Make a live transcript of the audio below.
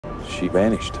she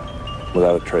vanished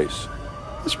without a trace.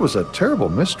 This was a terrible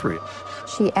mystery.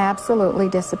 She absolutely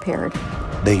disappeared.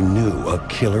 They knew a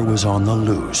killer was on the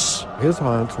loose. His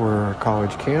haunts were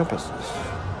college campuses.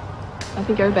 I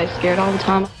think everybody's scared all the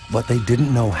time. But they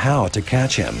didn't know how to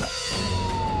catch him.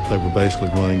 They were basically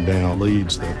running down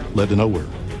leads that led to nowhere.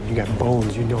 You got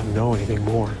bones, you don't know anything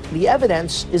more. The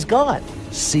evidence is gone.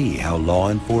 See how law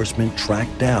enforcement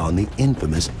tracked down the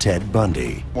infamous Ted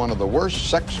Bundy. One of the worst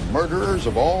sex murderers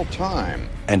of all time.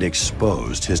 And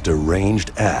exposed his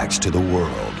deranged acts to the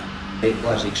world. It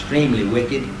was extremely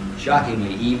wicked,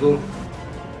 shockingly evil.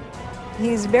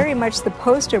 He's very much the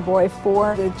poster boy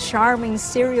for the charming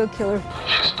serial killer.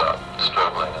 She stopped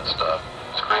struggling and stopped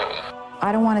screaming.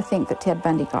 I don't want to think that Ted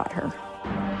Bundy got her.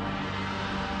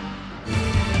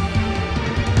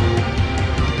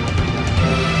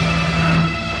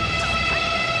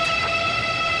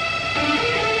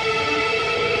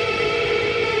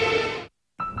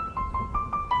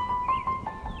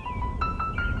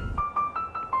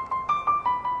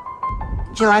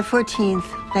 July 14th,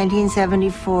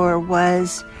 1974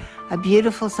 was a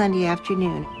beautiful Sunday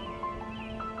afternoon.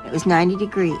 It was 90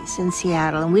 degrees in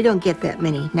Seattle, and we don't get that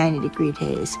many 90-degree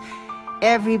days.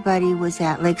 Everybody was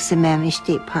at Lake Sammamish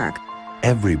State Park.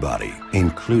 Everybody,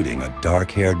 including a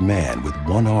dark-haired man with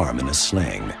one arm in a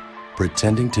sling.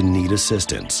 Pretending to need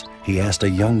assistance, he asked a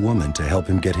young woman to help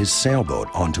him get his sailboat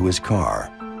onto his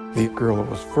car. The girl that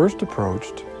was first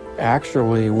approached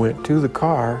actually went to the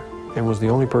car and was the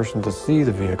only person to see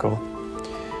the vehicle,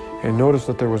 and noticed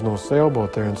that there was no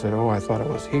sailboat there and said, "Oh, I thought it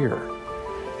was here."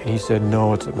 And he said,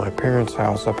 "No, it's at my parents'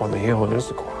 house up on the hill in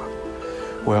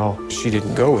Issaquah." Well, she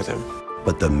didn't go with him.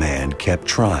 But the man kept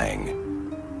trying.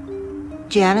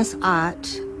 Janice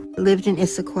Ott lived in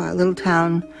Issaquah, a little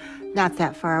town not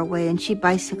that far away, and she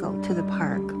bicycled to the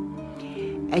park.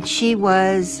 And she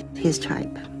was his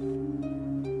type.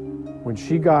 When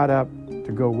she got up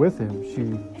to go with him,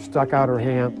 she stuck out her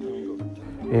hand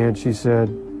and she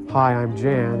said, "Hi, I'm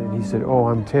Jan." And he said, "Oh,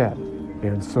 I'm Ted."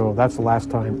 And so that's the last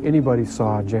time anybody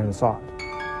saw Janice Ott.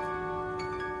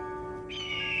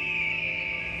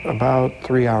 About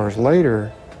 3 hours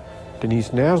later, Denise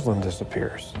Naslund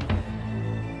disappears.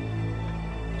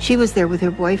 She was there with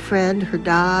her boyfriend, her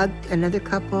dog, another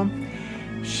couple.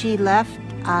 She left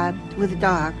with the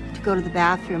dog to go to the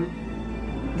bathroom.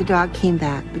 The dog came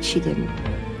back, but she didn't.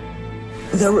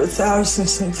 There were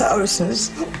thousands and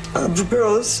thousands of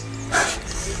girls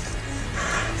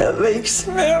at Lake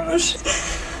Sammamish.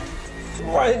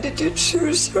 Why did you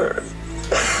choose her?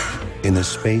 In the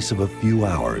space of a few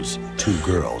hours, 2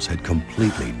 girls had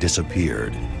completely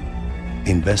disappeared.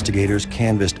 Investigators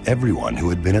canvassed everyone who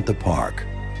had been at the park.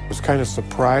 It was kind of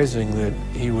surprising that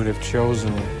he would have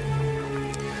chosen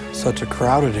such a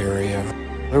crowded area.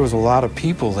 There was a lot of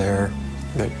people there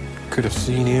that could have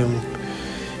seen him,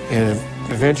 and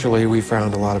eventually we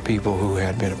found a lot of people who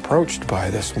had been approached by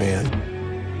this man.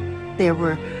 There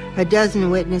were a dozen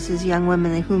witnesses, young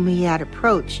women whom he had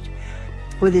approached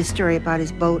with his story about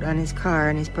his boat on his car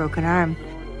and his broken arm.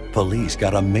 Police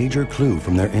got a major clue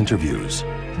from their interviews.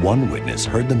 One witness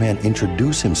heard the man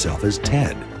introduce himself as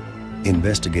Ted.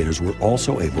 Investigators were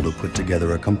also able to put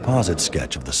together a composite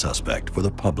sketch of the suspect for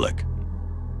the public.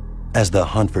 As the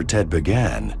hunt for Ted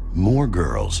began, more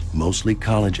girls, mostly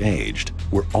college-aged,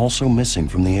 were also missing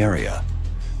from the area.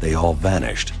 They all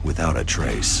vanished without a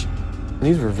trace.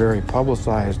 These were very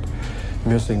publicized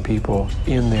missing people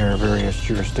in their various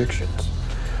jurisdictions,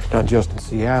 not just in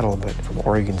Seattle, but from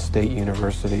Oregon State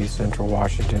University, Central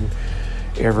Washington,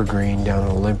 Evergreen, down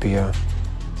in Olympia.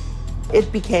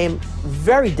 It became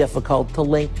very difficult to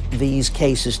link these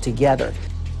cases together.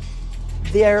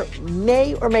 There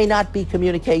may or may not be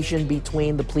communication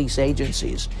between the police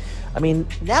agencies. I mean,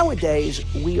 nowadays,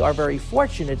 we are very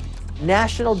fortunate.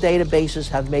 National databases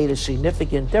have made a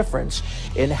significant difference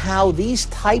in how these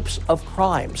types of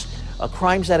crimes,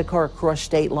 crimes that occur across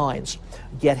state lines,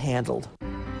 get handled.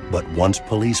 But once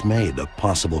police made the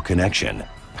possible connection,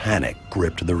 panic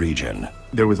gripped the region.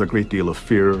 There was a great deal of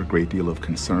fear, a great deal of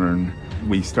concern.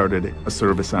 We started a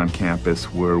service on campus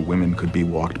where women could be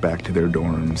walked back to their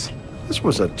dorms. This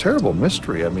was a terrible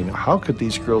mystery. I mean, how could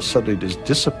these girls suddenly just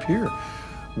disappear?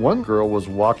 One girl was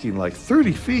walking like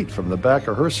 30 feet from the back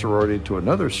of her sorority to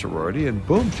another sorority, and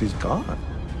boom, she's gone.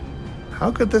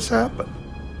 How could this happen?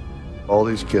 All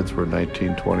these kids were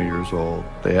 19, 20 years old.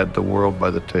 They had the world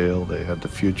by the tail. They had the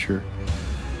future.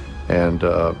 And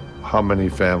how many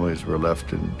families were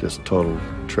left in just total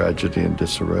tragedy and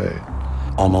disarray?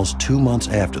 Almost 2 months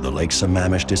after the Lake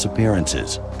Sammamish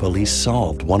disappearances, police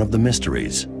solved one of the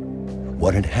mysteries.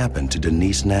 What had happened to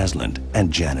Denise Naslund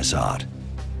and Janice Ott?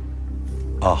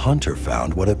 a hunter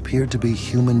found what appeared to be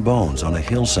human bones on a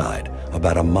hillside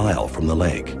about a mile from the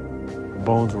lake.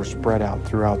 Bones were spread out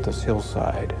throughout this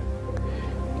hillside,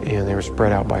 and they were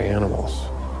spread out by animals.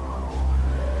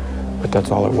 But that's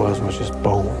all it was just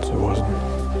bones.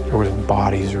 There wasn't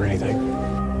bodies or anything.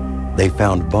 They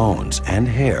found bones and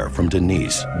hair from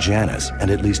Denise, Janice, and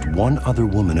at least one other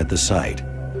woman at the site,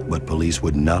 but police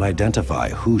would not identify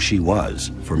who she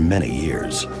was for many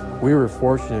years. We were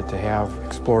fortunate to have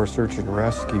Explorer Search and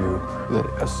Rescue that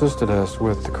assisted us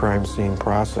with the crime scene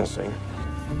processing.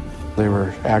 They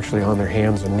were actually on their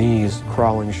hands and knees,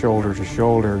 crawling shoulder to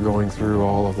shoulder, going through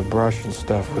all of the brush and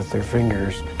stuff with their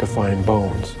fingers to find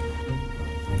bones.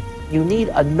 You need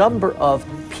a number of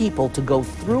people to go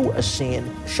through a scene,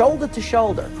 shoulder to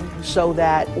shoulder, so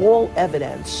that all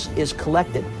evidence is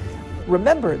collected.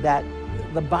 Remember that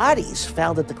the bodies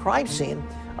found at the crime scene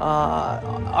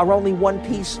are only one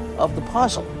piece of the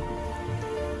puzzle.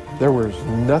 There was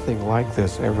nothing like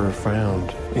this ever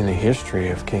found in the history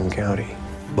of King County.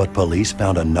 But police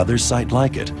found another site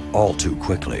like it all too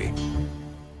quickly.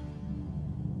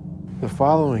 The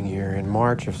following year, in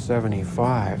March of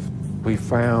 '75, we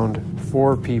found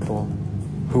 4 people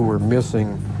who were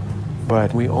missing,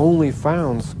 but we only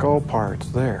found skull parts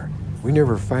there. We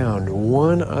never found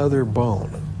one other bone,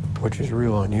 which is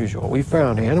real unusual. We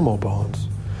found animal bones,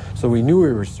 so we knew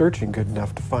we were searching good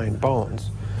enough to find bones,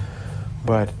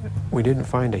 but we didn't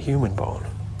find a human bone,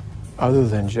 other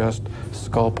than just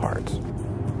skull parts.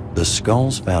 The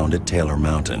skulls found at Taylor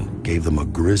Mountain gave them a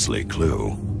grisly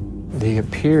clue. They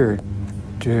appeared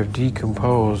to have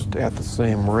decomposed at the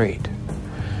same rate.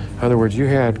 In other words, you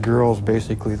had girls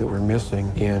basically that were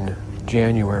missing in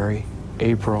January,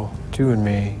 April, 2 in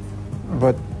May,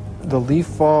 but the leaf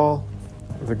fall,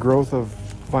 the growth of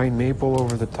vine maple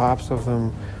over the tops of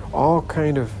them, all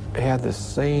kind of had the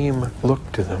same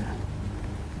look to them.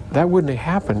 That wouldn't have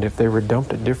happened if they were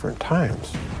dumped at different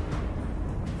times.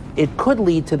 It could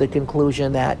lead to the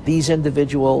conclusion that these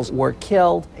individuals were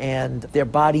killed and their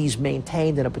bodies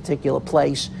maintained in a particular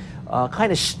place,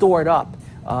 kind of stored up.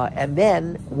 And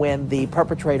then when the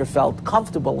perpetrator felt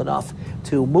comfortable enough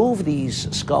to move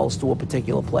these skulls to a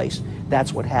particular place,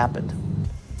 that's what happened.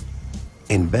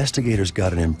 Investigators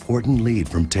got an important lead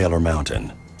from Taylor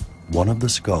Mountain. One of the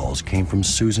skulls came from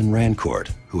Susan Rancourt,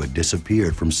 who had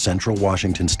disappeared from Central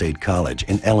Washington State College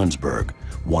in Ellensburg,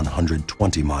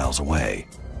 120 miles away.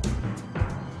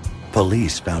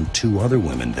 Police found 2 other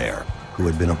women there who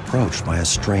had been approached by a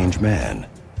strange man.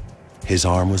 His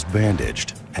arm was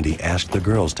bandaged, and he asked the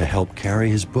girls to help carry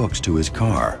his books to his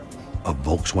car, a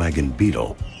Volkswagen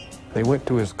Beetle. They went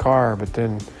to his car, but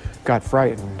then got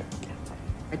frightened.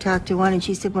 I talked to one, and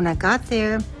she said, when I got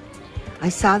there, I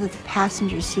saw that the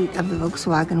passenger seat of the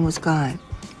Volkswagen was gone,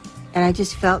 and I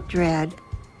just felt dread.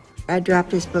 I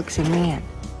dropped his books and ran.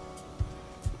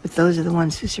 But those are the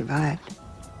ones who survived.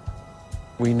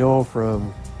 We know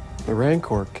from the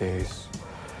Rancourt case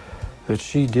that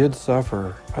she did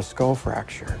suffer a skull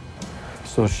fracture.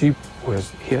 So she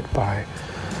was hit by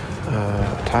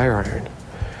a tire iron.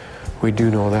 We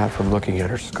do know that from looking at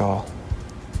her skull.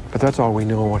 But that's all we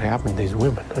know what happened to these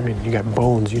women. I mean, you got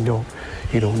bones, you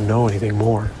don't know anything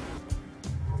more.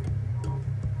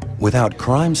 Without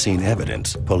crime scene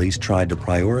evidence, police tried to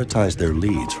prioritize their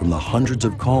leads from the hundreds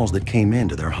of calls that came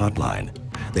into their hotline.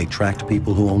 They tracked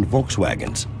people who owned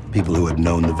Volkswagens, people who had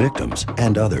known the victims,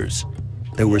 and others.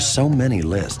 There were so many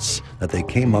lists that they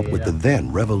came up with the then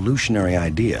revolutionary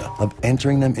idea of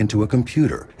entering them into a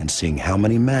computer and seeing how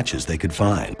many matches they could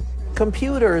find.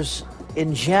 Computers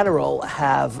in general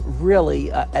have really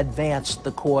advanced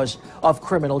the cause of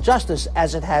criminal justice,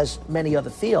 as it has many other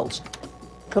fields.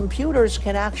 Computers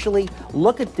can actually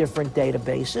look at different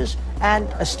databases and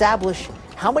establish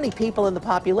how many people in the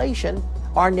population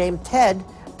are named Ted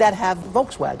that have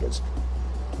Volkswagens.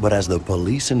 But as the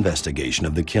police investigation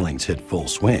of the killings hit full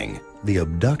swing, the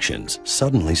abductions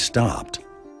suddenly stopped.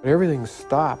 Everything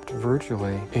stopped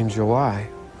virtually in July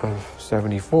of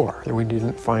 '74. We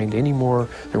didn't find any more,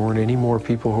 there weren't any more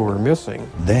people who were missing.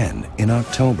 Then, in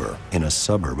October, in a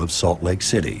suburb of Salt Lake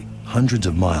City, hundreds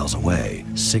of miles away,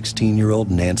 16-year-old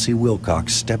Nancy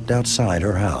Wilcox stepped outside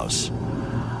her house.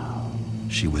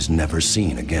 She was never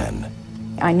seen again.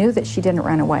 I knew that she didn't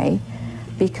run away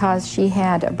because she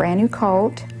had a brand new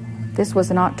coat. This was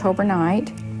an October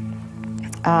night.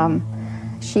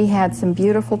 She had some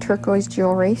beautiful turquoise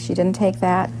jewelry. She didn't take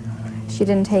that. She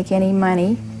didn't take any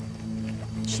money.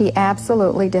 She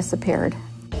absolutely disappeared.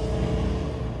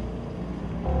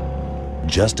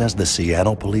 Just as the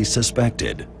Seattle police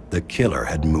suspected, the killer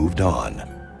had moved on.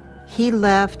 He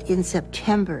left in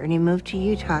September and he moved to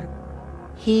Utah.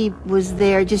 He was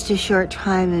there just a short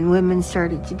time and women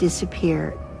started to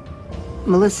disappear.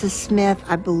 Melissa Smith,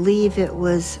 I believe it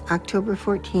was October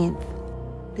 14th.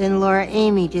 Then Laura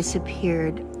Amy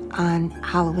disappeared on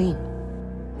Halloween.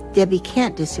 Debbie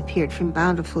Kent disappeared from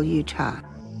Bountiful, Utah.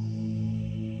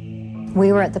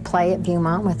 We were at the play at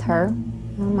Viewmont with her.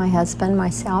 My husband,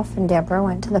 myself, and Deborah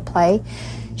went to the play.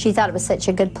 She thought it was such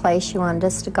a good play, she wanted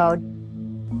us to go.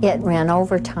 It ran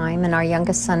overtime, and our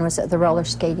youngest son was at the roller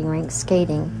skating rink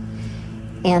skating,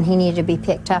 and he needed to be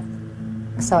picked up.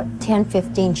 So at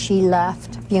 10:15, she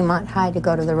left Viewmont High to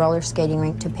go to the roller skating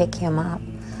rink to pick him up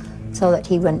so that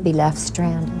he wouldn't be left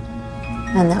stranded.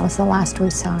 And that was the last we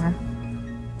saw her.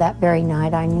 That very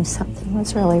night, I knew something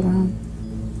was really wrong.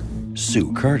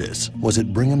 Sue Curtis was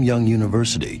at Brigham Young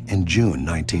University in June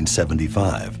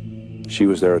 1975. She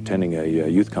was there attending a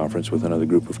youth conference with another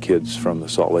group of kids from the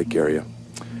Salt Lake area,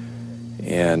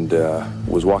 and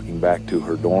was walking back to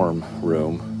her dorm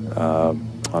room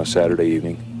on a Saturday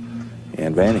evening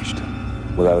and vanished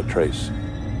without a trace.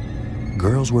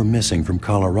 Girls were missing from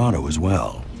Colorado as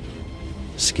well.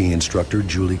 Ski instructor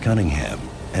Julie Cunningham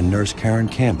and nurse Karen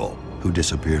Campbell, who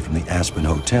disappeared from the Aspen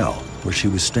Hotel where she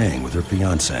was staying with her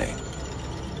fiancé.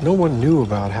 No one knew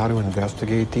about how to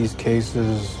investigate these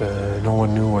cases. No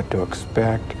one knew what to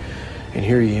expect. And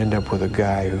here you end up with a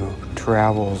guy who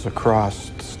travels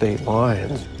across state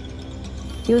lines.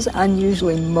 He was an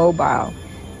unusually mobile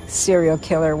serial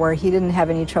killer where he didn't have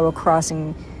any trouble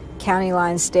crossing county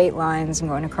lines, state lines, and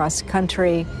going across the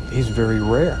country. He's very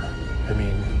rare. I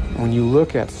mean, when you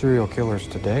look at serial killers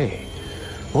today,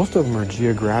 most of them are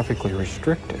geographically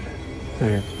restricted.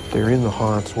 They're in the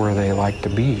haunts where they like to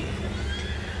be.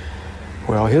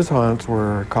 Well, his haunts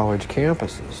were college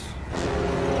campuses.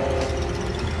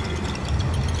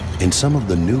 In some of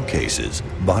the new cases,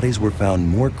 bodies were found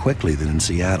more quickly than in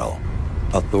Seattle.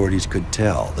 Authorities could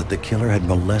tell that the killer had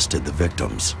molested the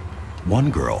victims. One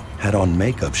girl had on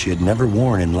makeup she had never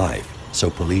worn in life, so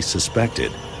police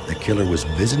suspected the killer was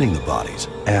visiting the bodies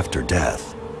after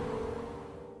death.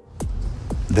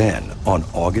 Then, on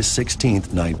August 16,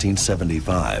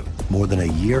 1975, more than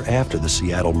a year after the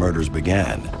Seattle murders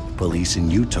began, police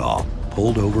in Utah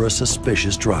pulled over a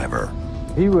suspicious driver.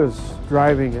 He was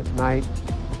driving at night,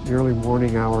 the early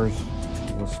morning hours.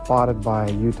 He was spotted by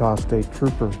a Utah State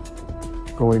Trooper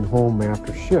going home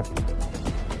after shift.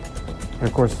 And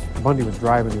of course, Bundy was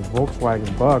driving his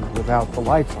Volkswagen Bug without the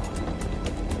lights on.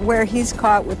 Where he's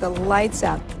caught with the lights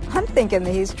out, I'm thinking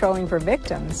that he's trolling for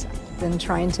victims and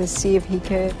trying to see if he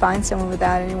could find someone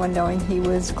without anyone knowing he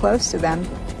was close to them,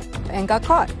 and got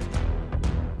caught.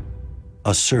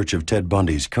 A search of Ted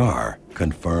Bundy's car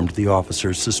confirmed the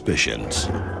officer's suspicions.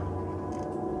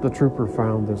 The trooper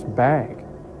found this bag,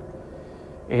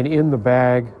 and in the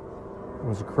bag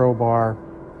was a crowbar,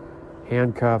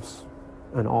 handcuffs,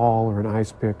 an awl or an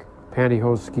ice pick,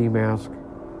 pantyhose ski mask,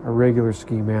 a regular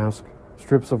ski mask,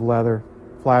 strips of leather,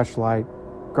 flashlight,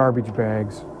 garbage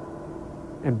bags.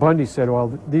 And Bundy said,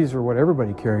 well, these are what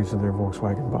everybody carries in their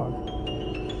Volkswagen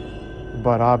Bug.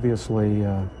 But obviously,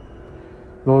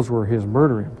 those were his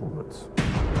murder implements.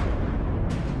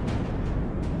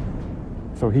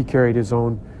 So he carried his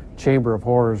own chamber of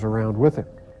horrors around with him.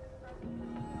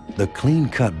 The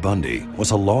clean-cut Bundy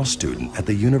was a law student at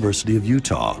the University of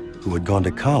Utah who had gone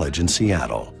to college in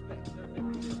Seattle.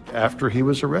 After he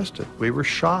was arrested, we were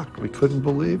shocked. We couldn't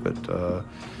believe it.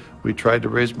 We tried to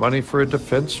raise money for a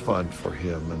defense fund for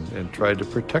him and tried to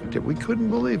protect him. We couldn't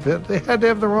believe it. They had to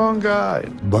have the wrong guy.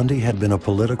 Bundy had been a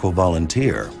political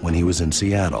volunteer when he was in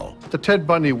Seattle. The Ted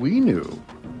Bundy we knew,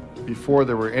 before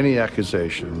there were any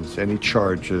accusations, any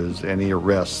charges, any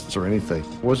arrests or anything,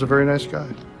 was a very nice guy.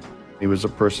 He was a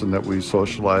person that we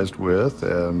socialized with,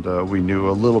 and we knew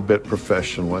a little bit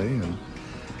professionally,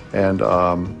 and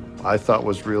I thought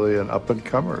was really an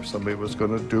up-and-comer, somebody who was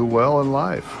going to do well in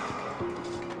life.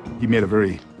 He made a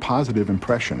very positive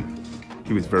impression.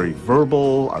 He was very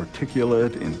verbal,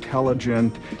 articulate,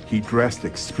 intelligent. He dressed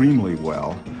extremely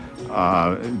well,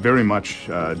 very much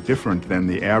different than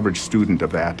the average student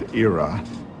of that era.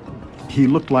 He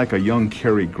looked like a young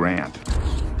Cary Grant.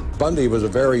 Bundy was a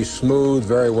very smooth,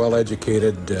 very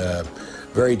well-educated,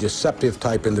 very deceptive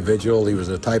type individual. He was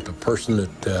the type of person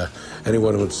that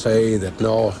anyone would say that,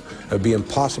 no, it would be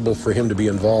impossible for him to be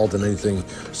involved in anything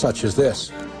such as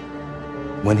this.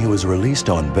 When he was released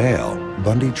on bail,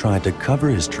 Bundy tried to cover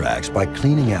his tracks by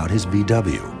cleaning out his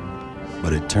VW.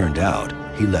 But it turned out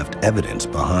he left evidence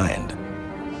behind.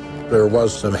 There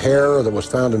was some hair that was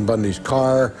found in Bundy's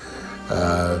car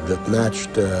that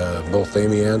matched both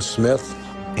Amy and Smith.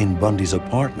 In Bundy's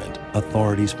apartment,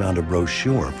 authorities found a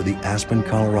brochure for the Aspen,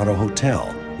 Colorado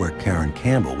hotel where Karen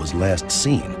Campbell was last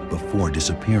seen before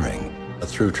disappearing.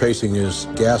 Through tracing his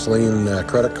gasoline,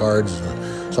 credit cards,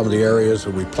 some of the areas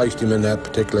that we placed him in that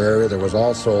particular area, there was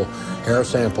also hair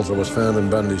samples that was found in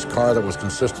Bundy's car that was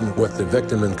consistent with the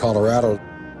victim in Colorado.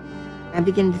 I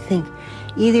begin to think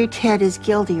either Ted is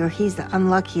guilty or he's the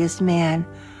unluckiest man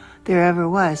there ever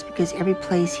was, because every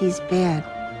place he's been,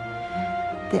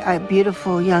 a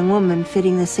beautiful young woman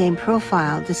fitting the same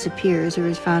profile disappears or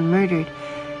is found murdered.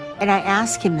 And I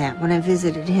asked him that when I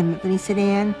visited him, and he said,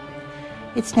 Ann,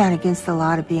 it's not against the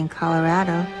law to be in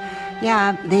Colorado.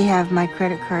 Yeah, they have my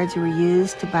credit cards were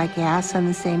used to buy gas on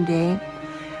the same day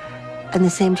in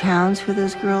the same towns where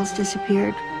those girls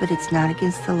disappeared, but it's not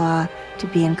against the law to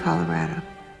be in Colorado.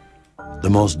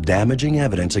 The most damaging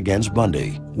evidence against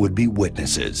Bundy would be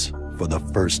witnesses. For the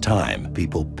first time,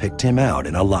 people picked him out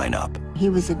in a lineup. He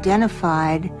was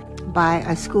identified by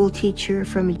a school teacher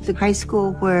from the high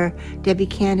school where Debbie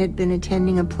Kent had been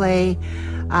attending a play.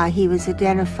 He was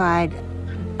identified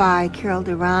by Carol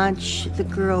Deranged, the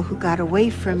girl who got away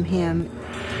from him.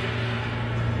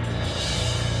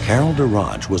 Carol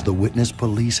Deranged was the witness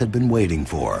police had been waiting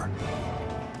for.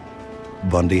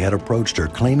 Bundy had approached her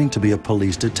claiming to be a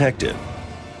police detective.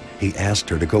 He asked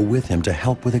her to go with him to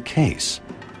help with a case.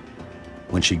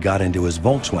 When she got into his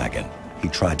Volkswagen, he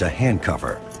tried to handcuff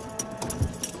her.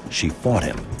 She fought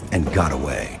him and got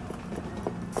away.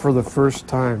 For the first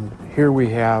time, here we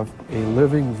have a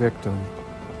living victim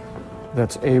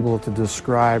that's able to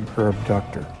describe her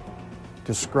abductor,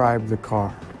 describe the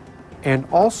car, and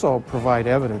also provide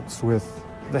evidence with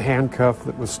the handcuff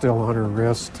that was still on her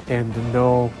wrist, and to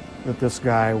know that this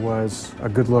guy was a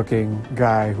good-looking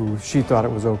guy who she thought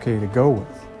it was okay to go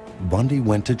with. Bundy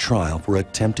went to trial for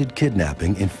attempted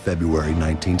kidnapping in February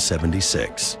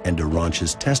 1976, and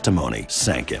Deranged's testimony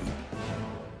sank him.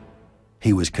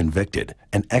 He was convicted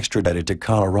and extradited to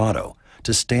Colorado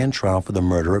to stand trial for the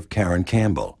murder of Karen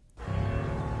Campbell.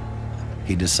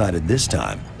 He decided this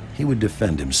time he would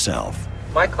defend himself.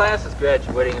 My class is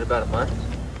graduating in about a month.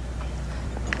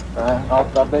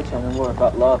 I'll bet you I'm more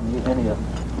about love than any of them.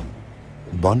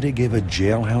 Bundy gave a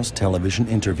jailhouse television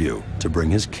interview to bring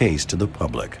his case to the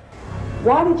public.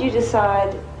 Why did you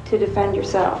decide to defend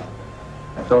yourself?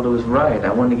 I felt it was right.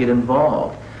 I wanted to get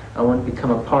involved. I wanted to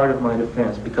become a part of my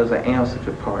defense because I am such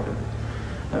a part of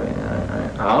it. I mean,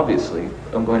 I obviously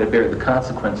I'm going to bear the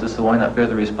consequences, so why not bear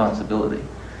the responsibility?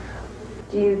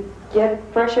 Do you get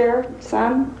fresh air,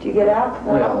 sun? Do you get out?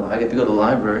 Well, I get to go to the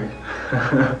library.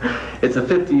 It's a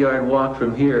 50-yard walk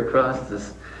from here across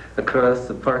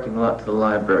the parking lot to the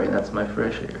library, and that's my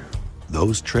fresh air.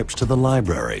 Those trips to the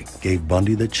library gave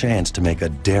Bundy the chance to make a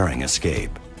daring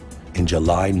escape. In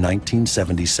July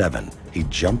 1977, he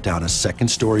jumped out a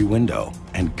second-story window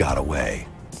and got away.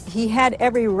 He had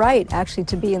every right, actually,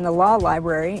 to be in the law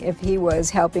library if he was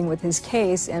helping with his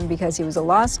case and because he was a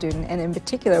law student, and in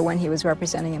particular when he was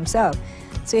representing himself.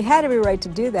 So he had every right to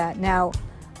do that. Now,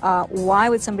 why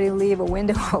would somebody leave a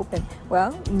window open?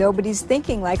 Well, nobody's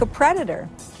thinking like a predator.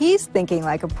 He's thinking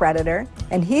like a predator,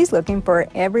 and he's looking for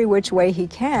every which way he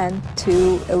can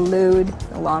to elude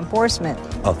law enforcement.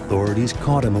 Authorities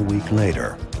caught him a week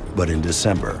later, but in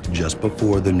December, just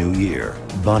before the new year,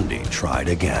 Bundy tried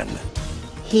again.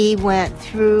 He went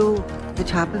through the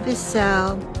top of his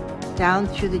cell, down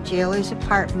through the jailer's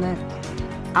apartment,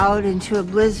 out into a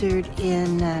blizzard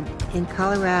in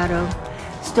Colorado,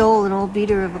 stole an old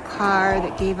beater of a car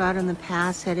that gave out on the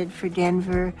pass, headed for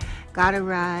Denver, got a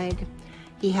ride.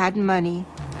 He had money.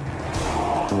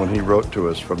 When he wrote to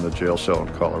us from the jail cell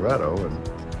in Colorado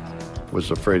and was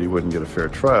afraid he wouldn't get a fair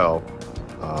trial,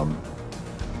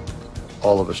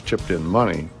 all of us chipped in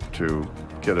money to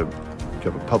get a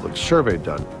public survey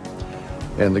done.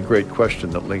 And the great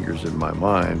question that lingers in my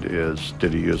mind is,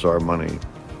 did he use our money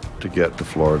to get to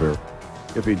Florida?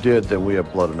 If he did, then we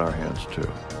have blood in our hands too,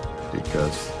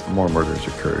 because more murders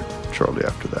occurred shortly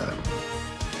after that.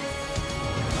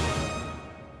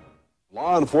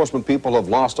 Law enforcement people have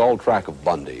lost all track of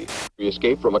Bundy. He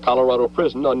escaped from a Colorado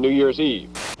prison on New Year's Eve.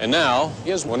 And now,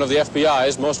 he is one of the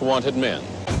FBI's most wanted men.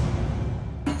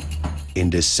 In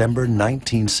December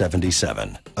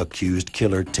 1977, accused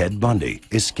killer Ted Bundy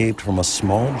escaped from a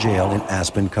small jail in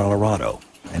Aspen, Colorado,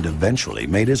 and eventually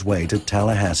made his way to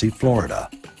Tallahassee, Florida.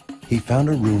 He found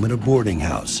a room at a boarding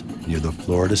house near the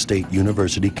Florida State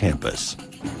University campus.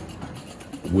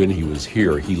 When he was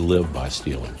here, he lived by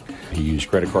stealing. He used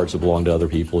credit cards that belonged to other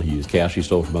people. He used cash he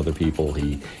stole from other people.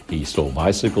 He stole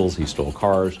bicycles. He stole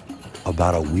cars.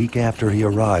 About a week after he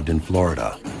arrived in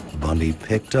Florida, Bundy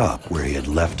picked up where he had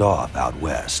left off out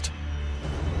west.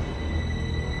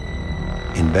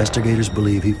 Investigators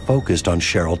believe he focused on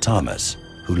Cheryl Thomas,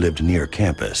 who lived near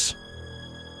campus.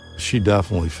 She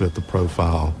definitely fit the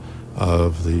profile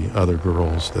of the other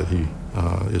girls that he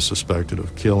is suspected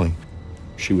of killing.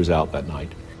 She was out that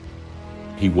night.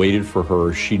 He waited for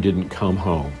her. She didn't come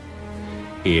home.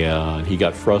 And he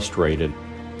got frustrated.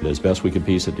 As best we could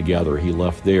piece it together, he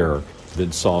left there,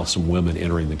 then saw some women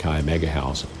entering the Kaimega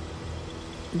house.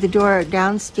 The door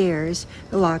downstairs,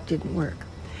 the lock didn't work.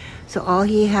 So all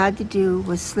he had to do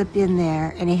was slip in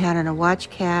there, and he had on a watch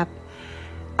cap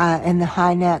and the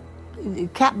high neck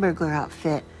cat burglar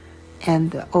outfit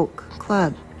and the oak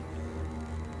club.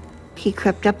 He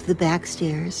crept up the back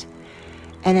stairs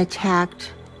and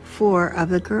attacked 4 of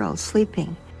the girls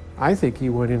sleeping. I think he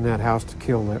went in that house to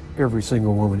kill every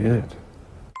single woman in it.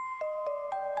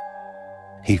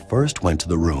 He first went to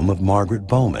the room of Margaret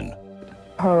Bowman.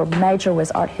 Her major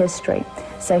was art history,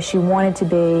 so she wanted to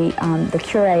be the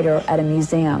curator at a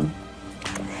museum.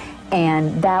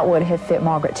 And that would have fit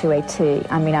Margaret to a T.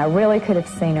 I mean, I really could have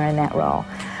seen her in that role.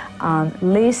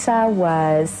 Lisa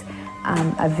was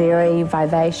a very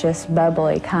vivacious,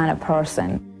 bubbly kind of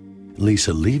person.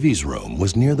 Lisa Levy's room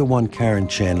was near the one Karen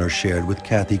Chandler shared with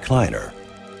Kathy Kleiner.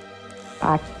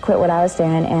 I quit what I was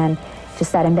doing and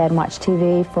just sat in bed and watched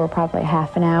TV for probably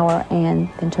half an hour and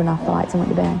then turned off the lights and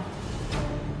went to bed.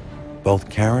 Both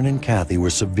Karen and Kathy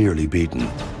were severely beaten,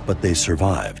 but they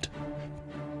survived.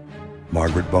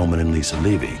 Margaret Bowman and Lisa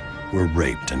Levy were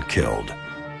raped and killed.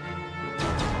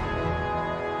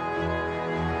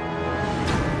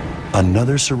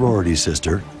 Another sorority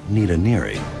sister, Nita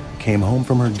Neary, came home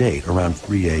from her date around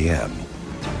 3 a.m.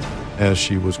 As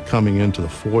she was coming into the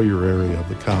foyer area of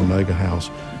the Kaimega house,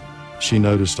 she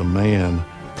noticed a man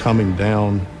coming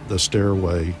down the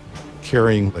stairway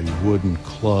carrying a wooden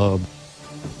club,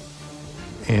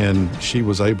 and she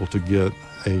was able to get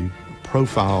a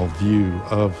profile view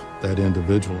of that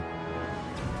individual.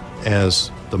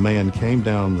 As the man came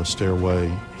down the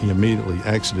stairway, he immediately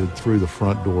exited through the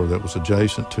front door that was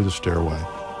adjacent to the stairway.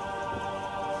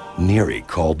 Neary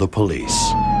called the police.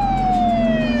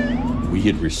 We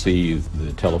had received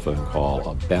the telephone call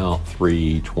about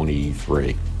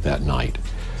 3:23 that night.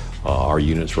 Our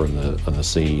units were on the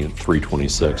scene at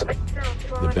 3:26.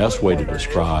 The best way to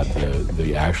describe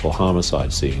the actual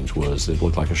homicide scenes was it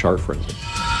looked like a shark frenzy.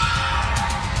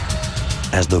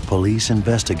 As the police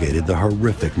investigated the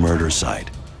horrific murder site,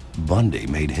 Bundy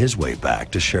made his way back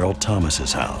to Cheryl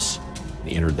Thomas's house.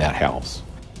 He entered that house.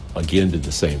 Again, did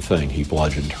the same thing. He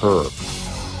bludgeoned her.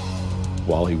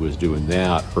 While he was doing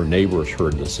that, her neighbors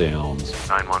heard the sounds.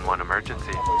 911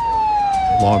 emergency.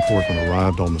 Law enforcement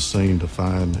arrived on the scene to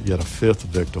find yet a 5th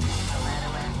victim.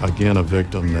 Again, a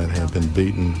victim that had been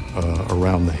beaten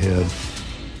around the head.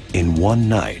 In one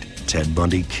night, Ted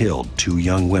Bundy killed 2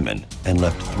 young women and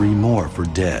left 3 more for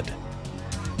dead.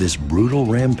 This brutal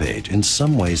rampage in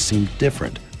some ways seemed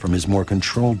different from his more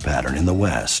controlled pattern in the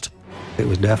West. It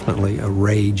was definitely a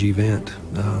rage event,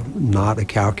 not a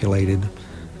calculated,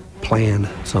 planned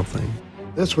something.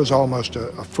 This was almost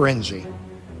a frenzy,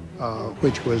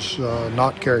 which was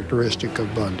not characteristic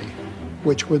of Bundy,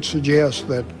 which would suggest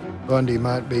that Bundy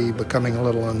might be becoming a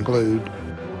little unglued.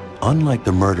 Unlike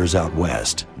the murders out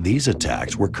west, these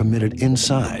attacks were committed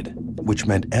inside, which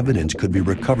meant evidence could be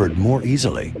recovered more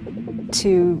easily.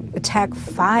 To attack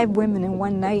 5 women in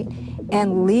one night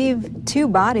and leave 2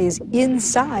 bodies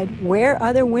inside where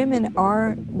other women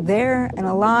are there and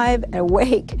alive and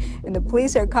awake, and the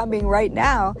police are coming right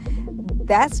now,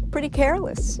 that's pretty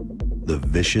careless. The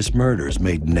vicious murders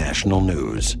made national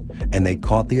news, and they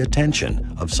caught the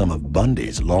attention of some of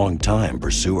Bundy's longtime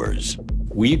pursuers.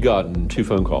 We'd gotten 2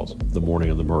 phone calls the morning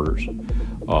of the murders.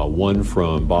 One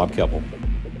from Bob Keppel.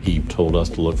 He told us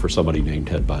to look for somebody named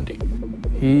Ted Bundy.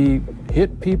 He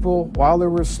hit people while they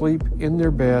were asleep in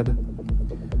their bed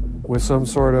with some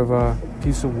sort of a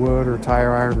piece of wood or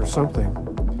tire iron or something.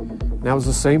 And that was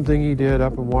the same thing he did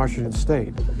up in Washington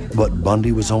State. But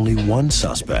Bundy was only one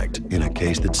suspect in a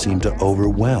case that seemed to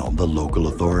overwhelm the local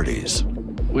authorities.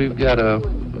 We've got a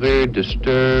very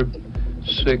disturbed,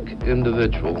 sick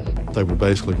individual. They were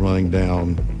basically running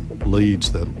down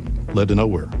leads that led to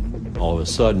nowhere. All of a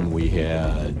sudden, we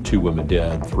had 2 women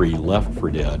dead, 3 left for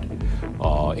dead,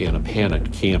 in a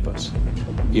panicked campus.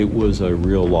 It was a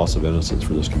real loss of innocence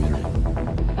for this community.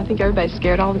 I think everybody's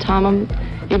scared all the time,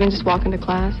 even just walking to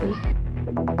classes.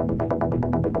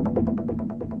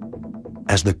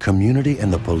 As the community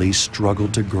and the police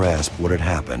struggled to grasp what had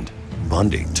happened,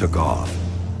 Bundy took off.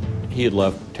 He had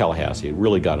left Tallahassee. It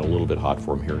really got a little bit hot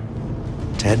for him here.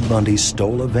 Ted Bundy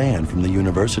stole a van from the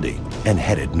university and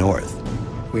headed north.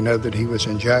 We know that he was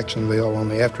in Jacksonville on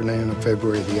the afternoon of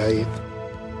February the 8th.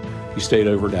 He stayed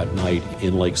over that night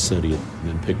in Lake City and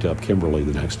then picked up Kimberly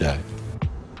the next day.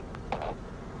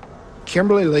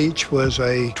 Kimberly Leach was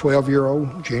a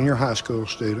 12-year-old junior high school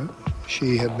student.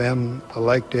 She had been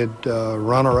elected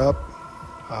runner-up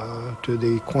to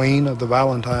the Queen of the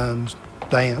Valentine's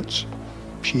dance.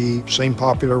 She seemed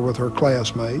popular with her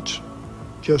classmates,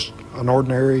 just an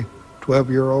ordinary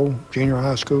 12-year-old junior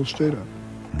high school student.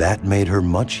 That made her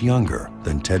much younger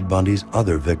than Ted Bundy's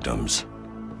other victims.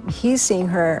 He's seeing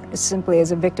her simply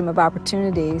as a victim of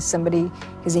opportunity, somebody,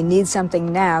 because he needs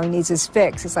something now, he needs his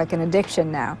fix. It's like an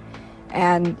addiction now.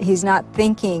 And he's not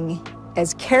thinking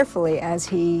as carefully as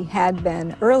he had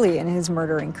been early in his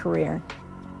murdering career.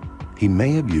 He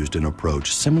may have used an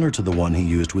approach similar to the one he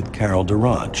used with Carol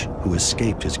Deranged, who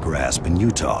escaped his grasp in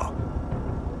Utah.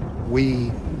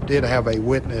 We did have a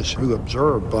witness who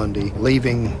observed Bundy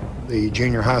leaving the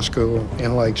junior high school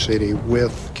in Lake City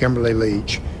with Kimberly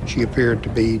Leach. She appeared to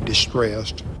be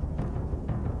distressed.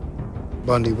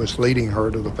 Bundy was leading her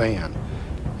to the van,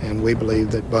 and we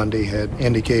believe that Bundy had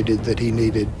indicated that he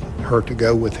needed her to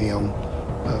go with him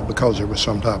because there was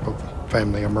some type of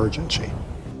family emergency.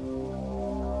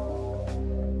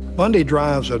 Bundy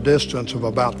drives a distance of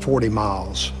about 40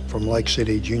 miles from Lake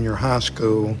City Junior High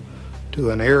School to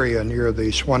an area near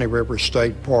the Swanee River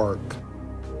State Park.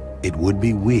 It would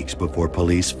be weeks before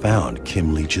police found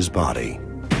Kim Leach's body.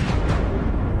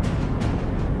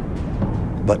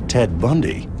 But Ted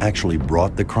Bundy actually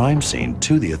brought the crime scene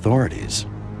to the authorities.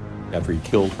 After he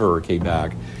killed her, came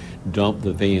back, dumped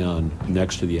the van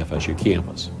next to the FSU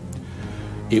campus.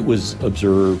 It was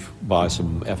observed by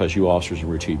some FSU officers in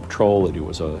routine patrol that it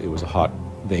was a hot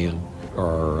van.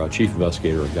 Our chief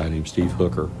investigator, a guy named Steve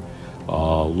Hooker,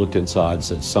 looked inside and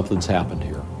said, something's happened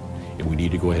here, and we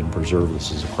need to go ahead and preserve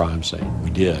this as a crime scene. We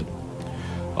did.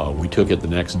 We took it the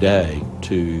next day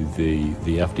to the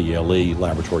FDLE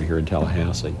laboratory here in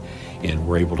Tallahassee, and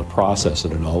were able to process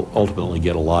it and ultimately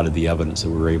get a lot of the evidence that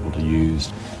we were able to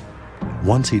use.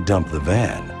 Once he dumped the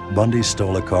van, Bundy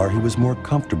stole a car he was more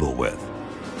comfortable with,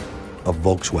 a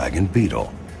Volkswagen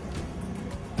Beetle.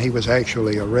 He was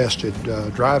actually arrested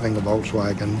driving a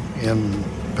Volkswagen in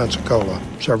Pensacola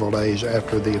several days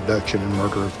after the abduction and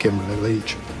murder of Kimberly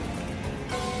Leach.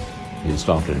 He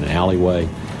stopped in an alleyway.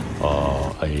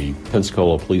 A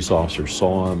Pensacola police officer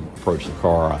saw him, approached the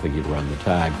car. I think he'd run the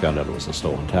tag, found out it was a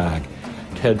stolen tag.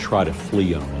 Ted tried to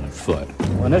flee on him on foot.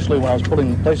 Well, initially, when I was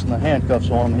placing the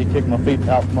handcuffs on him, he kicked my feet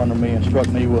out from under me and struck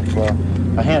me with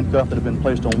a handcuff that had been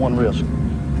placed on one wrist.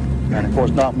 And, of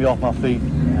course, knocked me off my feet,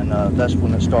 and that's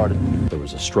when it started. There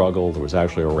was a struggle. There was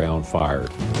actually a round fired,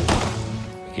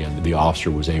 and the officer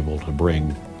was able to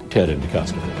bring Ted into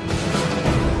custody.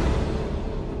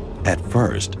 At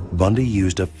first, Bundy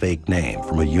used a fake name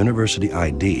from a university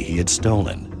ID he had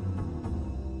stolen.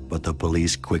 But the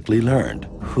police quickly learned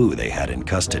who they had in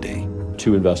custody.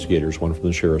 Two investigators, one from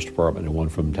the Sheriff's Department and one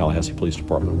from Tallahassee Police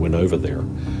Department, went over there.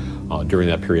 During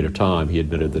that period of time, he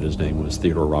admitted that his name was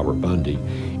Theodore Robert Bundy,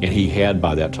 and he had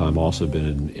by that time also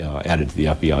been added to the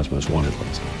FBI's most wanted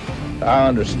list. I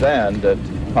understand that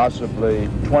possibly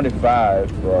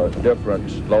 25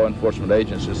 different law enforcement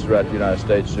agencies throughout the United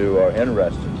States who are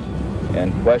interested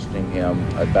in questioning him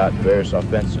about various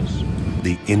offenses.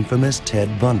 The infamous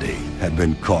Ted Bundy had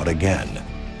been caught again,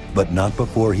 but not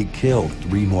before he killed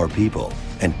 3 more people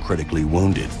and critically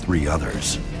wounded 3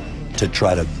 others. To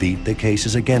try to beat the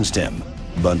cases against him,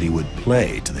 Bundy would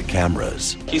play to the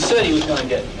cameras. He said he was going to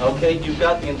get me, okay? You've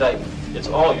got the indictment. It's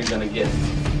all you're going to get.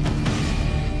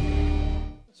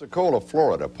 Pensacola,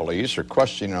 Florida police are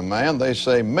questioning a man they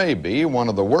say may be one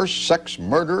of the worst sex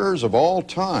murderers of all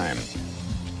time.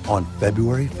 On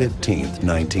February 15th,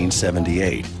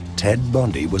 1978, Ted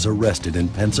Bundy was arrested in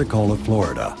Pensacola,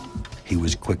 Florida. He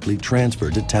was quickly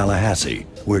transferred to Tallahassee,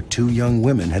 where 2 young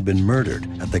women had been murdered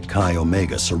at the Chi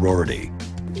Omega sorority.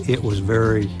 It was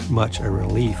very much a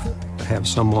relief to have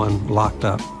someone locked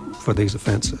up for these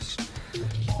offenses.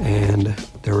 And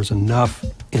there was enough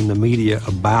in the media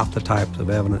about the types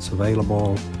of evidence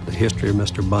available, the history of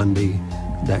Mr. Bundy,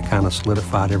 that kind of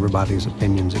solidified everybody's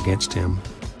opinions against him.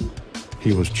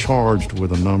 He was charged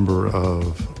with a number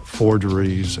of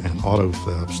forgeries and auto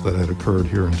thefts that had occurred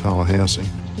here in Tallahassee.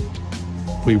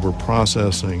 We were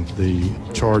processing the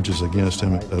charges against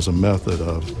him as a method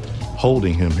of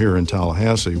holding him here in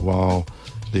Tallahassee while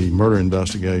the murder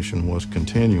investigation was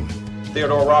continuing.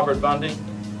 Theodore Robert Bundy,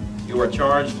 you are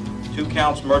charged 2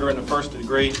 counts murder in the first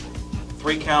degree,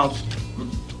 3 counts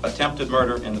attempted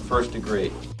murder in the first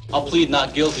degree. I'll plead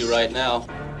not guilty right now.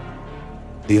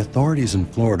 The authorities in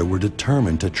Florida were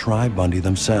determined to try Bundy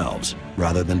themselves,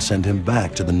 rather than send him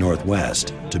back to the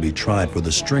Northwest to be tried for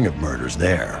the string of murders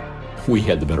there. We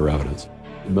had the better evidence.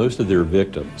 Most of their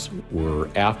victims were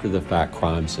after-the-fact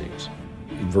crime scenes.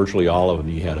 virtually all of them,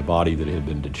 you had a body that had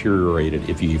been deteriorated,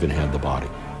 if you even had the body.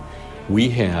 We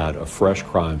had a fresh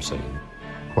crime scene.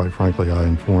 Quite frankly, I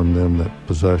informed them that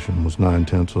possession was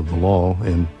 9/10 of the law,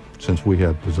 and since we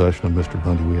had possession of Mr.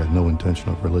 Bundy, we had no intention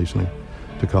of releasing him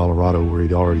to Colorado, where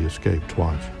he'd already escaped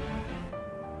twice.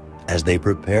 As they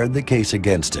prepared the case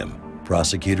against him,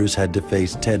 prosecutors had to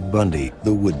face Ted Bundy,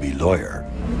 the would-be lawyer.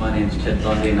 My name's Ted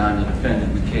Bundy, and I'm the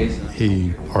defendant in the case.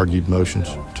 He argued motions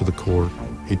to the court.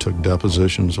 He took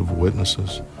depositions of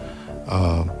witnesses.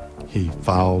 He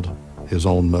filed his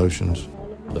own motions.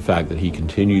 The fact that he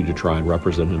continued to try and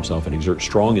represent himself and exert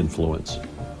strong influence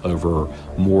over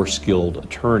more skilled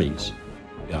attorneys,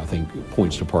 I think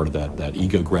points to part of that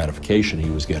ego gratification he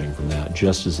was getting from that,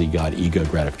 just as he got ego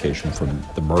gratification from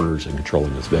the murders and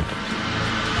controlling his victims.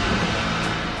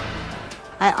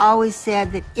 I always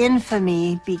said that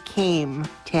infamy became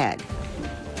Ted.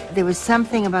 There was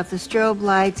something about the strobe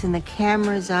lights and the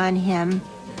cameras on him,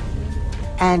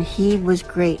 and he was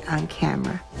great on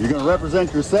camera. You're going to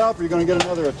represent yourself, or you're going to get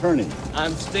another attorney?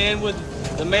 I'm staying with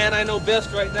the man I know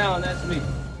best right now, and that's me.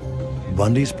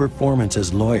 Bundy's performance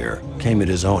as lawyer came at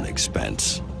his own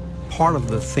expense. Part of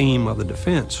the theme of the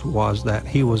defense was that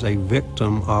he was a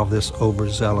victim of this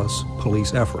overzealous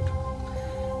police effort.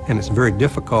 And it's very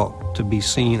difficult to be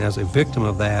seen as a victim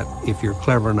of that if you're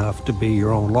clever enough to be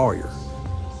your own lawyer.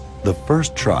 The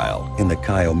first trial in the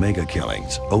Chi Omega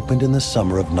killings opened in the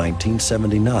summer of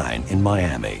 1979 in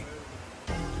Miami.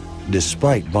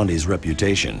 Despite Bundy's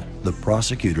reputation, the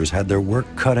prosecutors had their work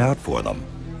cut out for them.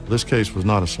 This case was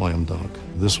not a slam dunk.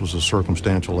 This was a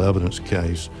circumstantial evidence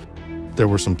case. There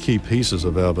were some key pieces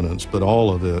of evidence, but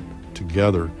all of it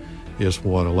together is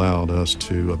what allowed us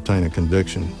to obtain a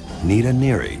conviction. Nita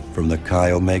Neary from the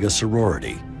Chi Omega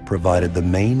sorority provided the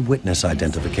main witness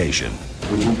identification.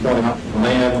 Would you point out the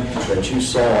man that you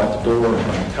saw at the door of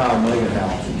the Chi Omega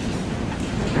house?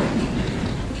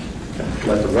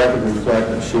 Let the record reflect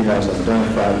that she has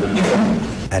identified the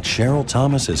defendant. At Cheryl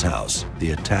Thomas's house,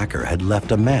 the attacker had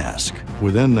left a mask.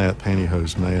 Within that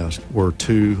pantyhose mask were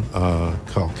two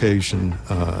Caucasian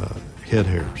head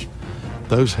hairs.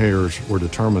 Those hairs were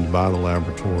determined by the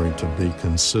laboratory to be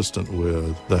consistent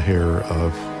with the hair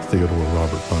of Theodore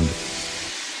Robert Bundy.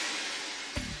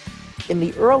 In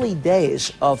the early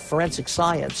days of forensic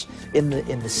science, in the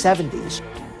 70s,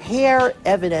 hair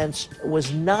evidence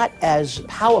was not as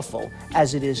powerful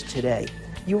as it is today.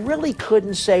 You really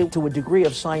couldn't say to a degree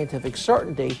of scientific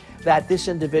certainty that this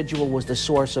individual was the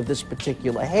source of this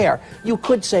particular hair. You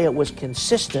could say it was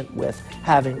consistent with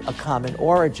having a common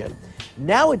origin.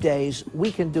 Nowadays,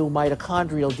 we can do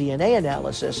mitochondrial DNA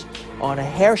analysis on a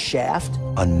hair shaft.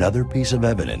 Another piece of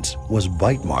evidence was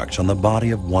bite marks on the body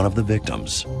of one of the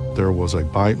victims. There was a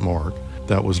bite mark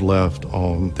that was left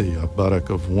on the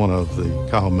buttock of one of the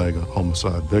Chi Omega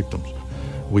homicide victims.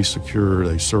 We secured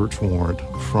a search warrant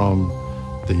from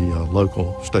the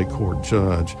local state court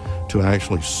judge to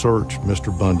actually search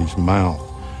Mr. Bundy's mouth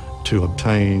to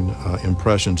obtain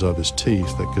impressions of his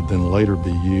teeth that could then later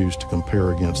be used to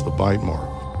compare against the bite mark.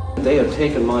 They have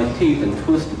taken my teeth and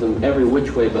twisted them every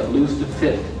which way but loose to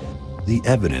fit. The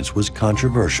evidence was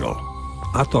controversial.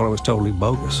 I thought it was totally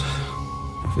bogus.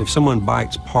 If someone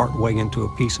bites part way into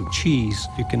a piece of cheese,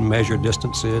 you can measure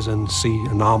distances and see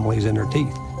anomalies in their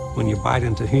teeth. When you bite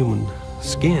into human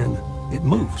skin, it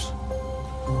moves.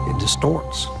 It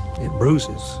distorts, it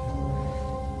bruises,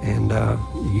 and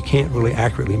you can't really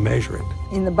accurately measure it.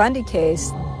 In the Bundy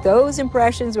case, those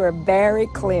impressions were very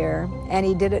clear, and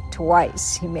he did it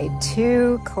twice. He made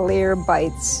two clear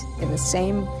bites in the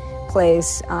same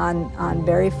place on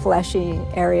very fleshy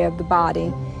area of the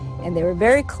body, and they were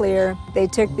very clear. They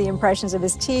took the impressions of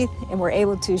his teeth and were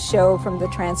able to show from the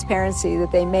transparency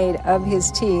that they made of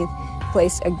his teeth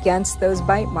placed against those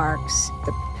bite marks.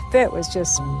 The fit was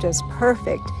just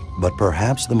perfect. But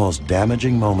perhaps the most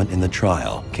damaging moment in the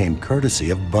trial came courtesy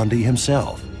of Bundy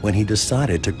himself when he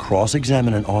decided to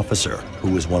cross-examine an officer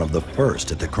who was one of the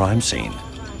first at the crime scene.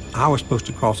 I was supposed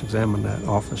to cross-examine that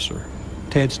officer.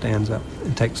 Ted stands up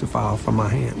and takes a file from my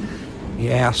hand.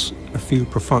 He asks a few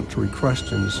perfunctory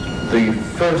questions. The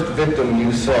first victim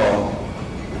you saw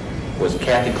was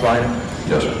Kathy Kleiner?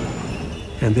 Yes,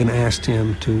 sir. And then asked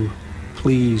him to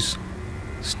please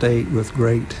state with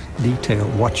great detail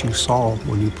what you saw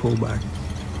when you pulled back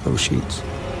those sheets.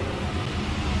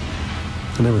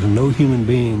 And there was no human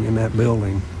being in that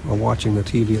building or watching the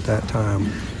TV at that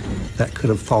time that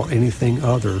could have thought anything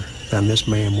other than this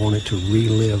man wanted to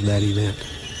relive that event.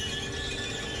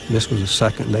 This was the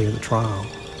second day of the trial.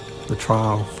 The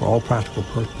trial, for all practical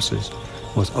purposes,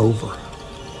 was over.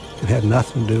 It had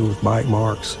nothing to do with bite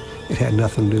marks. It had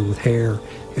nothing to do with hair.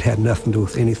 It had nothing to do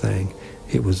with anything.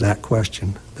 It was that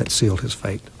question that sealed his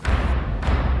fate.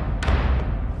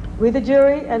 We, the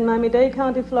jury, in Miami-Dade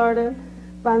County, Florida,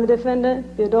 find the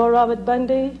defendant, Theodore Robert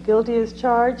Bundy, guilty as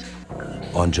charged.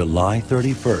 On July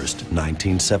 31st,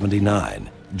 1979,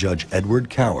 Judge Edward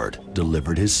Coward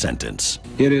delivered his sentence.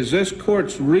 It is this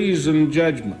court's reasoned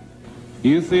judgment.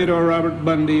 You, Theodore Robert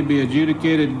Bundy, be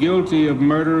adjudicated guilty of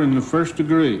murder in the first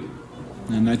degree,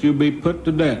 and that you be put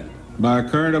to death by a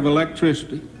current of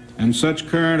electricity, and such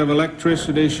current of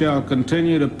electricity shall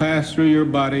continue to pass through your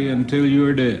body until you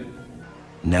are dead.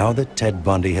 Now that Ted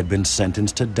Bundy had been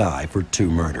sentenced to die for 2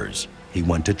 murders, he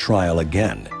went to trial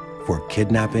again for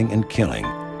kidnapping and killing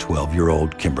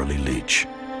 12-year-old Kimberly Leach.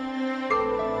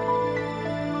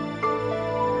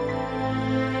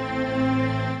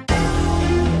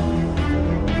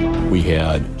 We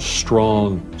had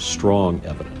strong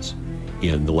evidence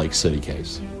in the Lake City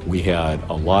case. We had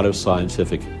a lot of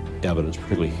scientific evidence,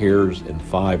 particularly hairs and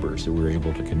fibers, that we were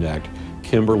able to connect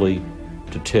Kimberly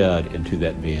to Ted and to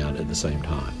that van at the same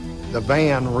time. The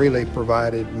van really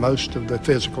provided most of the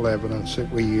physical evidence that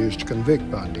we used to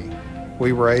convict Bundy.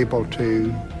 We were able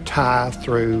to tie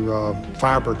through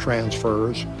fiber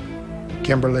transfers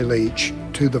Kimberly Leach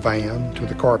to the van, to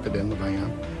the carpet in the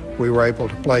van. We were able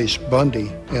to place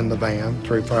Bundy in the van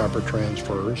through fiber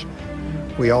transfers.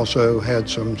 We also had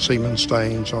some semen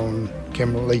stains on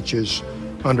Kimberly Leach's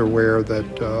underwear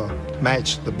that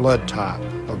matched the blood type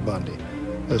of Bundy.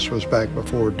 This was back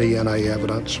before DNA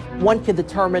evidence. One could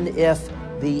determine if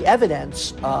the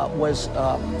evidence was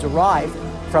derived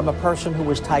from a person who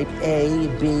was type A,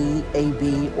 B,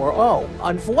 AB, or O.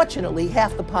 Unfortunately,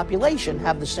 half the population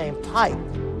have the same type.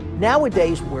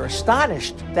 Nowadays, we're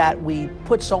astonished that we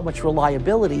put so much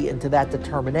reliability into that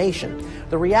determination.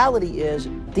 The reality is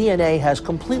DNA has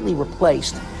completely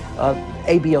replaced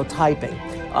ABO typing.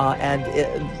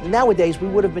 Nowadays, we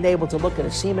would have been able to look at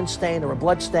a semen stain or a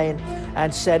blood stain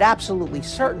and said absolutely,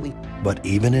 certainly. But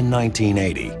even in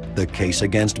 1980, the case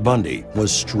against Bundy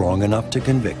was strong enough to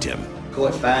convict him. The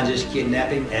court finds this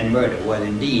kidnapping and murder was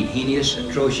indeed heinous,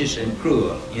 atrocious, and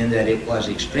cruel, in that it was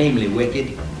extremely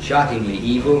wicked, shockingly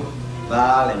evil,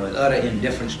 vile, and with utter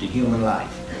indifference to human life.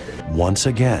 Once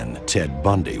again, Ted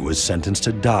Bundy was sentenced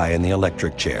to die in the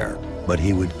electric chair, but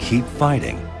he would keep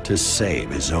fighting to save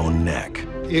his own neck.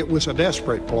 It was a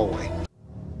desperate ploy.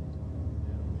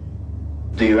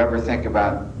 Do you ever think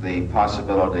about the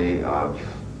possibility of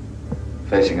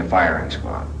facing a firing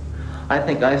squad? I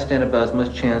think I stand about as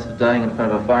much chance of dying in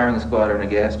front of a firing squad or in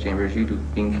a gas chamber as you do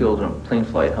being killed on a plane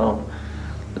flight home.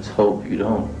 Let's hope you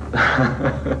don't.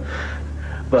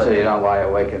 But so you don't lie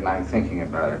awake at night thinking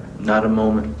about it? Not a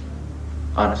moment.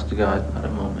 Honest to God, not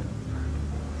a moment.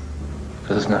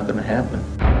 Because it's not going to happen.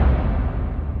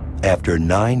 After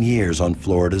 9 years on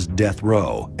Florida's death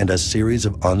row and a series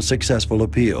of unsuccessful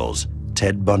appeals,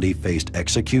 Ted Bundy faced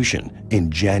execution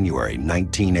in January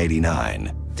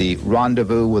 1989. The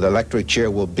rendezvous with electric chair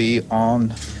will be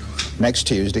on next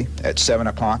Tuesday at 7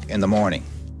 o'clock in the morning.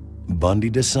 Bundy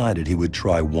decided he would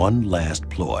try one last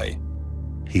ploy.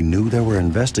 He knew there were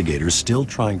investigators still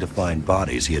trying to find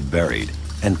bodies he had buried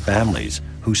and families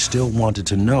who still wanted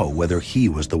to know whether he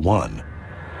was the one.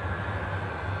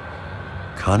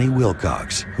 Connie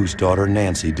Wilcox, whose daughter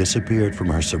Nancy disappeared from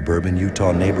her suburban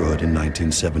Utah neighborhood in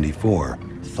 1974,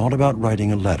 thought about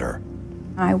writing a letter.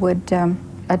 I would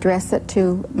address it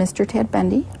to Mr. Ted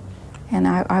Bundy, and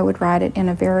I would write it in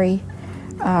a very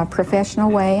professional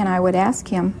way, and I would ask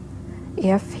him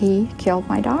if he killed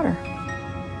my daughter.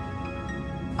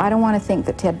 I don't want to think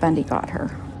that Ted Bundy got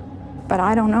her, but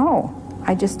I don't know.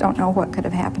 I just don't know what could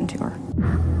have happened to her.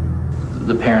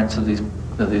 The parents of these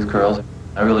girls,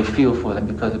 I really feel for them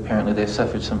because apparently they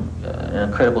suffered an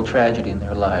incredible tragedy in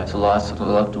their lives. The loss of a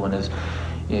loved one is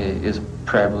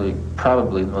probably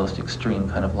the most extreme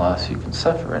kind of loss you can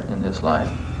suffer in this life.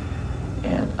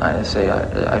 And I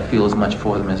feel as much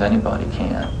for them as anybody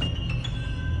can.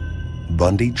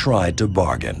 Bundy tried to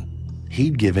bargain.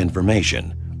 He'd give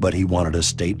information, but he wanted a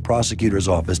state prosecutor's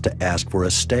office to ask for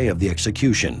a stay of the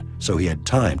execution so he had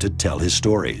time to tell his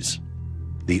stories.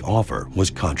 The offer was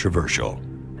controversial.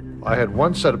 I had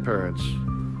one set of parents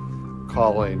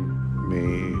calling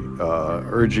me,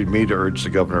 urging me to urge the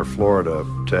governor of Florida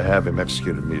to have him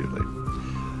executed immediately.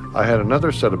 I had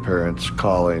another set of parents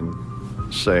calling,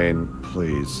 saying,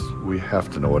 please, we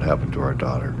have to know what happened to our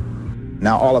daughter.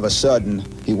 Now, all of a sudden,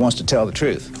 he wants to tell the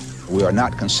truth. We are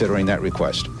not considering that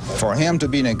request. For him to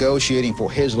be negotiating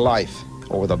for his life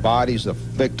over the bodies of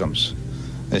victims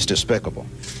is despicable.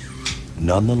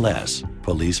 Nonetheless,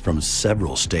 police from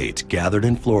several states gathered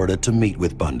in Florida to meet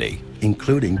with Bundy,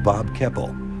 including Bob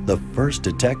Keppel, the first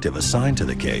detective assigned to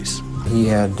the case. He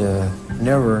had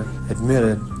never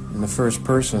admitted in the first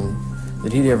person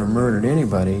that he'd ever murdered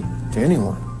anybody to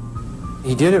anyone.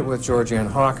 He did it with George Ann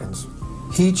Hawkins.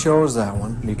 He chose that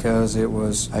one because it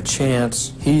was a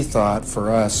chance, he thought, for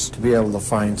us to be able to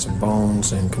find some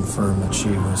bones and confirm that she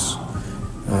was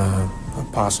a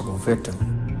possible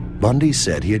victim. Bundy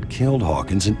said he had killed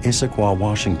Hawkins in Issaquah,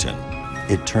 Washington.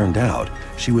 It turned out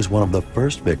she was one of the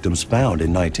first victims found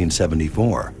in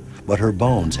 1974, but her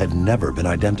bones had never been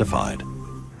identified.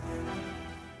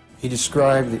 He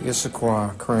described the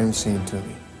Issaquah crime scene to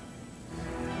me,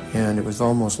 and it was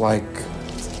almost like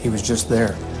he was just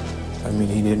there. I mean,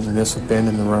 he didn't miss a bend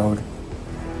in the road.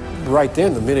 Right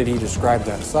then, the minute he described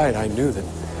that site, I knew that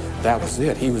that was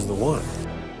it. He was the one.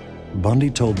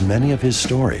 Bundy told many of his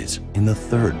stories in the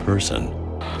third person.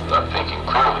 Not thinking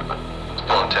clearly, but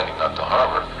still intending not to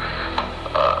harm her.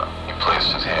 He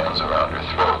placed his hands around her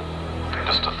throat,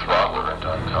 just to throttle her into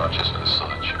unconsciousness so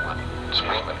that she wouldn't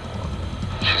scream anymore.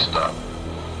 She stopped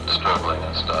struggling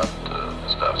and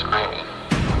stopped screaming.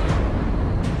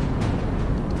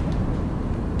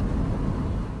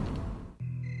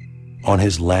 On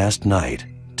his last night,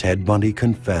 Ted Bundy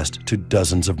confessed to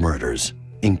dozens of murders,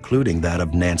 including that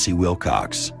of Nancy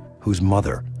Wilcox, whose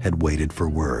mother had waited for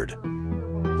word.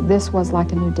 This was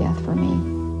like a new death for me.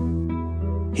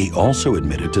 He also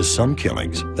admitted to some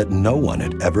killings that no one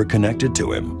had ever connected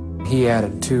to him. He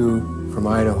added 2 from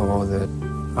Idaho that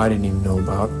I didn't even know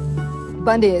about.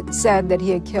 Bundy had said that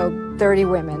he had killed 30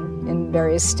 women in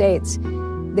various states.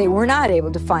 They were not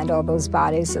able to find all those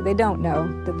bodies, so they don't know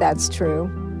that that's true.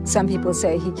 Some people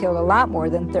say he killed a lot more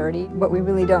than 30, but we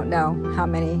really don't know how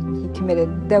many he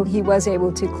committed, though he was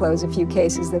able to close a few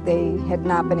cases that they had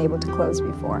not been able to close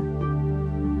before.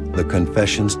 The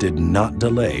confessions did not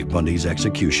delay Bundy's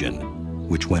execution,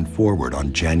 which went forward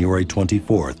on January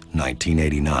 24th,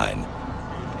 1989.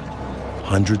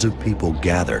 Hundreds of people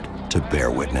gathered to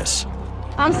bear witness.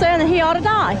 I'm saying that he ought to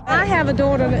die. I have a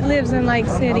daughter that lives in Lake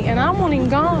City, and I want him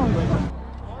gone.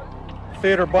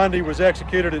 Theodore Bundy was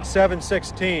executed at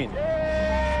 7:16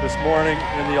 this morning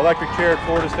in the electric chair at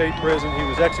Florida State Prison. He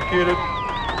was executed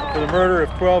for the murder of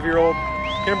 12-year-old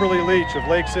Kimberly Leach of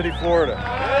Lake City, Florida.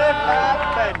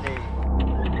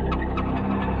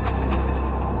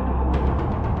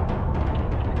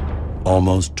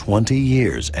 Almost 20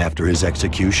 years after his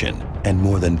execution, and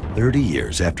more than 30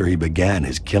 years after he began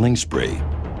his killing spree,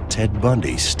 Ted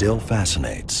Bundy still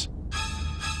fascinates.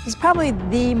 He's probably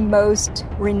the most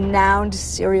renowned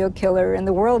serial killer in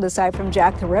the world, aside from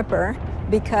Jack the Ripper,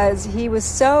 because he was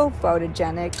so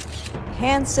photogenic,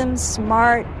 handsome,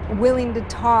 smart, willing to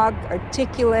talk,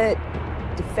 articulate,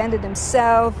 defended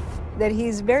himself, that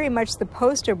he's very much the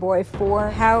poster boy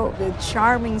for how the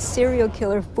charming serial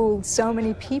killer fooled so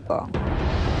many people.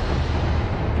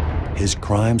 His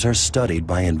crimes are studied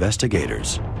by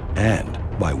investigators and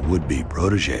by would-be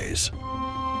protégés.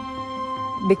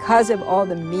 Because of all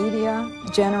the media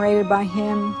generated by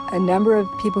him, a number of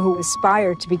people who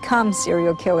aspire to become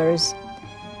serial killers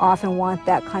often want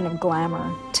that kind of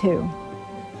glamour, too.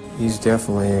 He's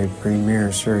definitely a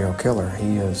premier serial killer.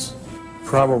 He is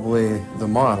probably the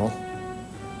model,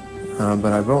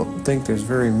 but I don't think there's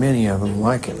very many of them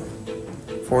like him,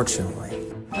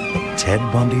 fortunately. Ted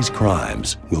Bundy's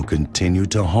crimes will continue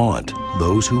to haunt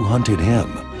those who hunted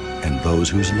him and those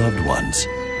whose loved ones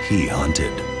he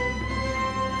hunted.